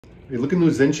Are you looking to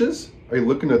lose inches? Are you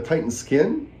looking to tighten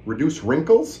skin, reduce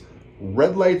wrinkles?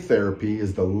 Red light therapy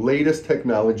is the latest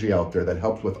technology out there that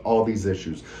helps with all these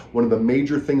issues. One of the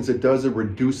major things it does, it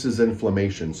reduces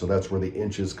inflammation, so that's where the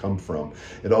inches come from.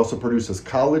 It also produces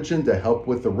collagen to help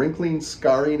with the wrinkling,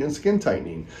 scarring, and skin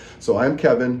tightening. So I'm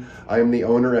Kevin. I am the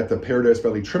owner at the Paradise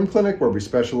Valley Trim Clinic, where we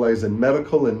specialize in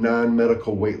medical and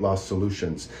non-medical weight loss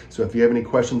solutions. So if you have any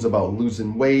questions about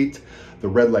losing weight, the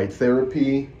red light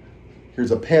therapy,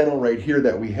 here's a panel right here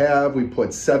that we have. We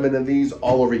put 7 of these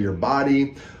all over your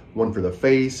body. One for the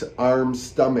face, arms,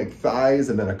 stomach, thighs,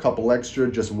 and then a couple extra,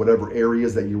 just whatever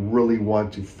areas that you really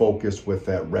want to focus with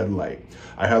that red light.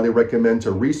 I highly recommend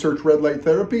to research red light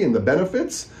therapy and the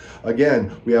benefits.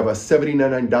 Again, we have a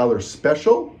 $79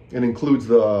 special. It includes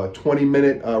the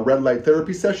 20-minute red light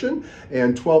therapy session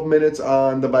and 12 minutes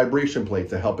on the vibration plate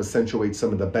to help accentuate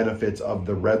some of the benefits of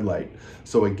the red light.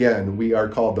 So again, we are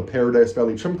called the Paradise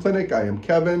Valley Trim Clinic. I am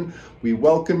Kevin. We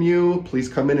welcome you. Please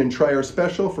come in and try our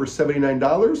special for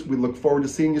 $79. We look forward to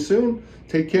seeing you soon.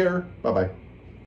 Take care. Bye-bye.